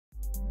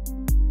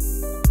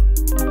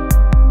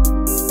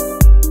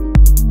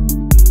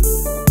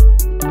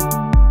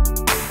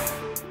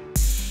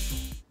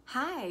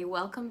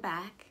welcome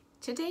back.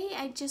 Today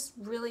I just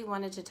really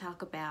wanted to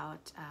talk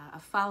about a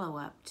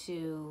follow-up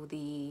to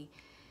the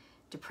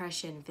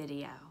depression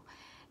video.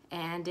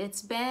 And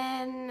it's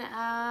been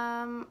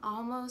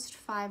almost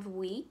 5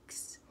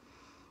 weeks.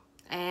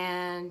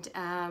 And,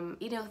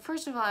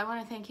 first of all, I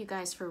want to thank you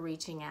guys for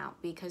reaching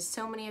out, because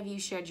so many of you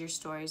shared your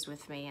stories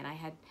with me, and I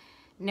had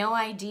no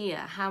idea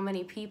how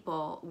many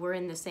people were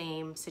in the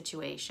same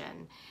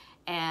situation.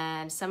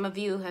 And some of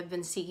you have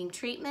been seeking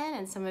treatment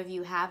and some of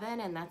you haven't,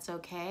 and that's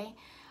okay.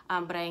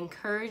 But I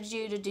encourage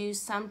you to do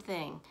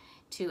something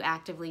to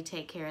actively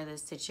take care of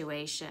this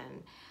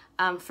situation.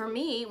 For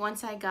me,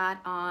 once I got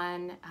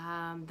on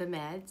the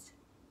meds,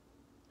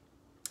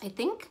 I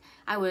think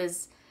I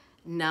was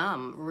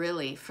numb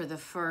really for the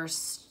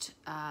first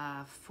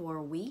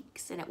 4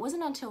 weeks. And it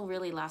wasn't until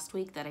really last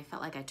week that I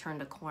felt like I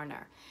turned a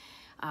corner.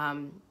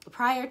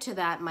 Prior to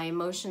that, my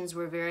emotions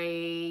were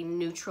very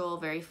neutral,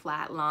 very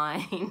flat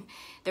line.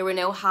 There were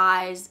no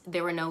highs,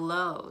 there were no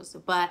lows,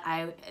 but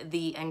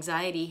the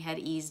anxiety had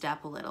eased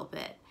up a little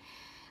bit.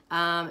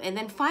 And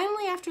then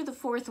finally, after the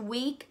 4th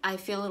week, I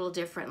feel a little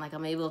different, like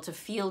I'm able to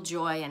feel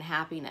joy and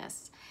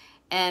happiness.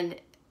 And,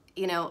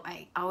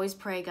 I always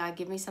pray, God,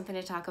 give me something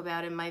to talk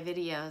about in my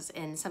videos,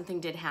 and something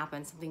did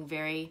happen, something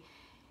very,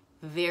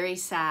 very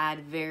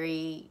sad,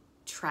 very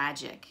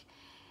tragic.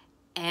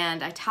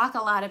 And I talk a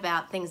lot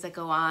about things that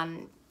go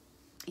on,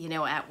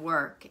 at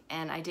work.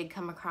 And I did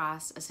come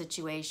across a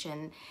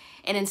situation.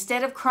 And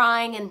instead of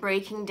crying and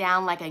breaking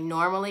down like I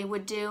normally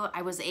would do,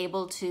 I was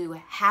able to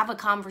have a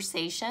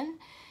conversation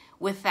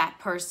with that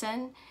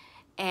person.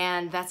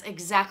 And that's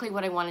exactly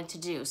what I wanted to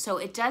do. So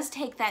it does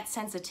take that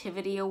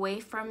sensitivity away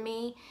from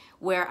me,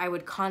 where I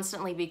would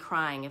constantly be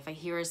crying if I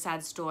hear a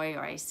sad story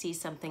or I see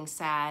something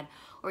sad,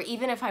 or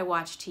even if I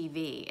watch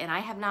TV. And I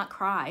have not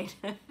cried.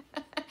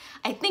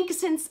 I think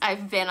since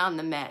I've been on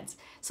the meds.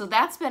 So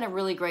that's been a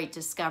really great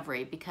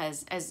discovery,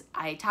 because as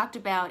I talked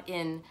about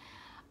in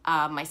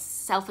my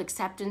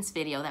self-acceptance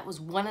video, that was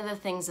one of the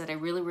things that I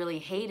really, really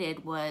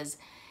hated was,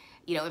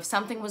 if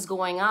something was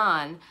going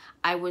on,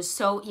 I was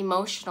so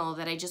emotional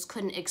that I just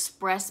couldn't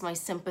express my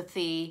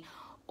sympathy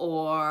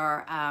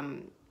or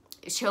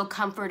show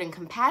comfort and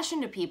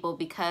compassion to people,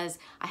 because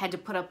I had to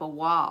put up a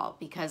wall,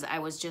 because I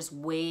was just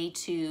way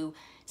too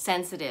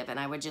sensitive, and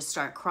I would just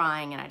start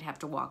crying and I'd have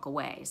to walk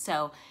away.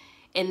 So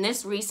in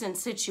this recent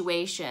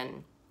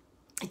situation,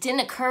 it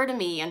didn't occur to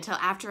me until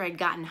after I'd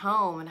gotten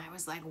home, and I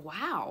was like,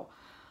 wow,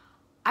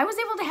 I was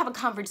able to have a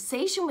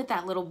conversation with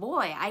that little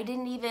boy. I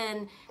didn't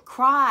even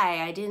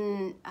cry. I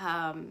didn't,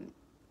 I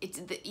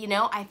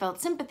felt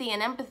sympathy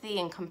and empathy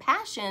and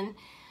compassion,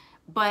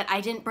 but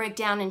I didn't break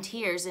down in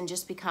tears and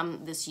just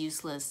become this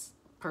useless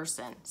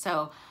person.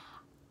 So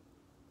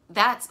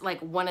that's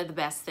like one of the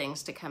best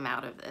things to come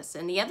out of this.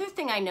 And the other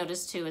thing I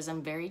noticed too is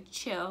I'm very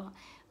chill,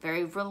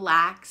 very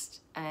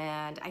relaxed,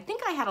 and I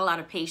think I had a lot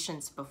of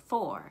patience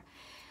before,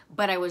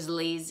 but I was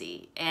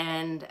lazy,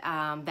 and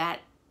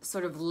that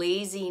sort of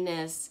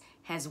laziness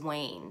has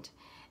waned.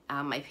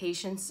 My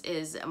patience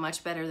is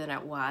much better than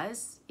it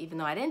was, even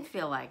though I didn't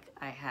feel like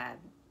I had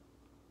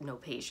no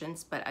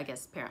patience, but I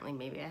guess apparently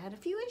maybe I had a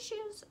few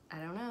issues, I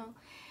don't know.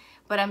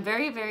 But I'm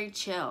very, very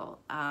chill.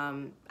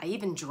 I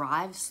even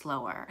drive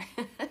slower.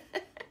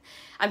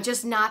 I'm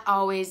just not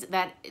always,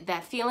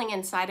 that feeling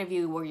inside of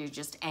you where you're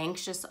just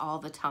anxious all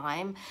the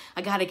time.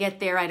 I gotta get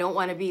there, I don't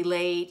wanna be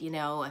late,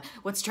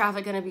 what's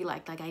traffic gonna be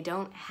like? Like, I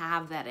don't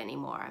have that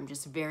anymore. I'm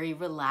just very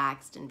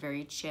relaxed and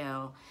very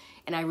chill.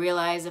 And I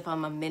realize if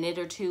I'm a minute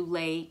or two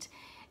late,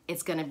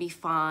 it's gonna be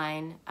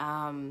fine.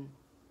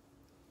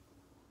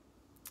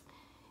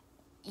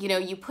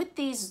 You put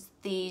these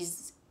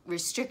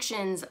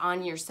restrictions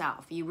on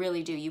yourself. You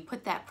really do. You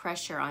put that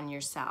pressure on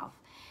yourself.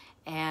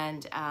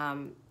 And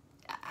I'm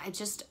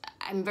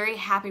very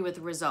happy with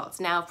the results.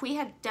 Now, if we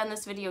had done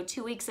this video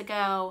 2 weeks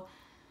ago,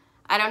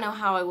 I don't know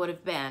how I would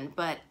have been.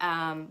 But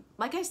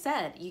like I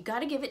said, you got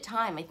to give it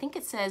time. I think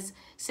it says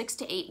 6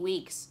 to 8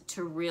 weeks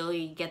to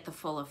really get the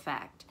full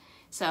effect.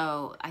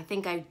 So I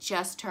think I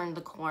just turned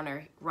the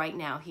corner right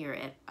now here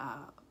at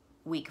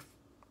week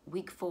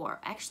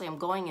 4. Actually, I'm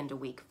going into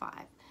week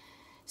 5.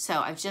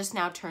 So I've just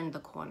now turned the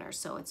corner.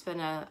 So it's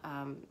been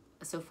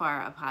so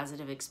far a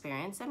positive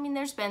experience. I mean,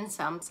 there's been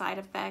some side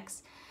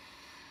effects.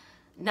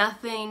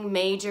 Nothing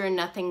major,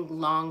 nothing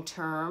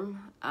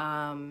long-term.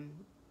 I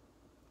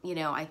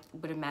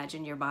would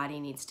imagine your body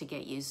needs to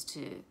get used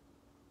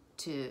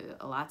to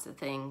lots of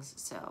things.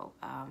 So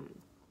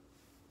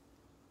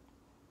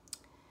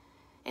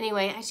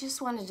anyway, I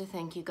just wanted to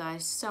thank you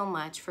guys so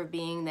much for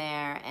being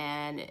there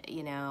and,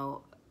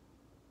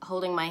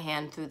 holding my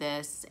hand through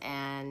this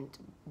and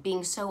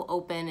being so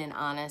open and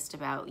honest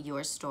about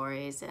your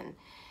stories. And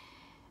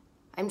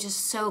I'm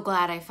just so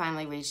glad I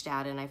finally reached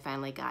out and I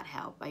finally got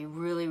help. I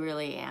really,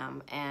 really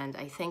am. And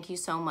I thank you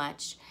so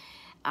much.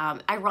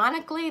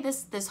 Ironically,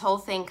 this whole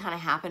thing kind of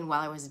happened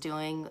while I was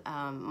doing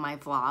my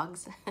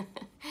vlogs.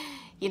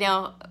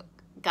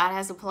 God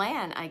has a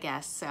plan, I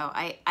guess. So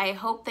I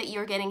hope that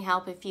you're getting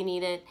help if you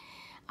need it.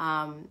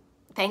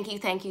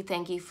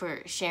 thank you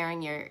for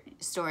sharing your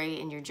story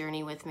and your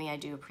journey with me. I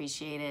do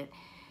appreciate it.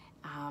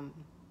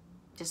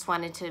 Just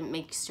wanted to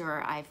make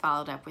sure I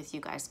followed up with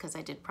you guys because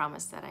I did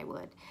promise that I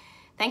would.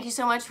 Thank you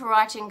so much for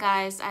watching,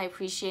 guys. I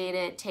appreciate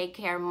it. Take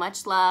care.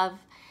 Much love.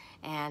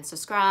 And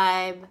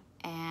subscribe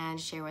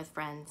and share with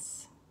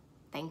friends.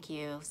 Thank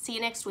you. See you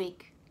next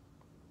week.